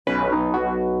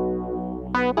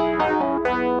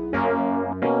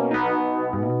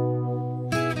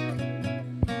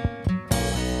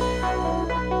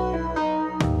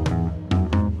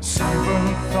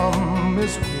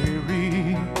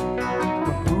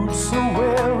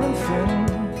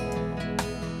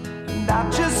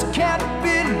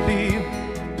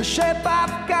shape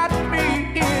I've got me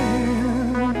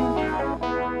in.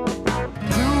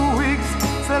 2 weeks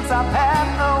since I've had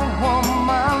a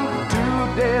woman,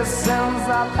 2 days since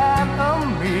I've had a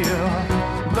meal.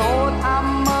 Lord, I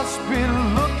must be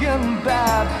looking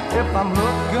bad if I'm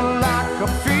looking like a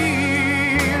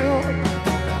feel.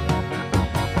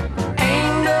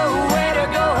 Ain't no way to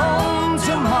go home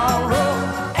tomorrow,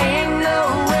 ain't no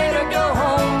way to go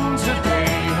home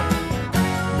today.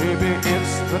 Maybe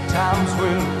it's the times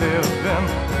we're living,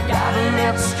 gotta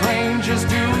let strangers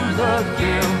do the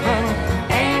giving.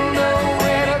 Ain't no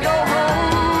way to go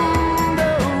home,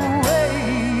 no way,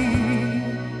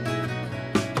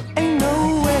 ain't no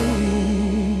way.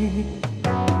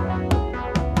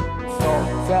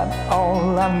 Thought that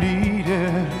all I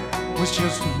needed was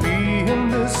just me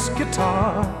and this guitar,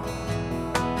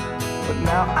 but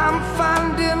now I'm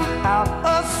finding out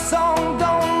a song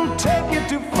don't take you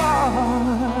too far.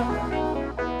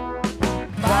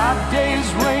 5 days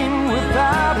rain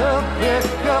without a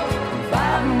pickup,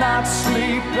 5 nights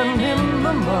sleeping in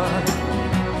the mud.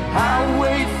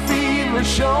 Highway fever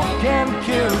sure can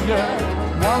kill you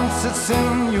once it's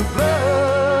in your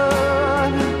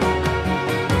blood.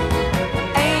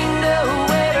 Ain't no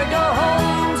way to go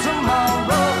home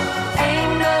tomorrow,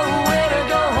 ain't no way to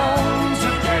go home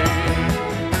today.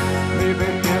 Maybe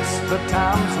it's the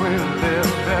times we're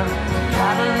living,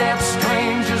 gotta let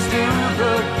strangers do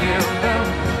the giving.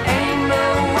 Ain't no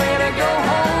way to go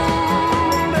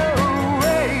home, no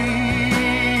way.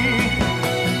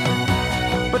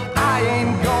 But I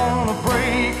ain't gonna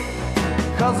break,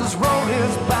 'cause this road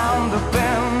is bound to bend.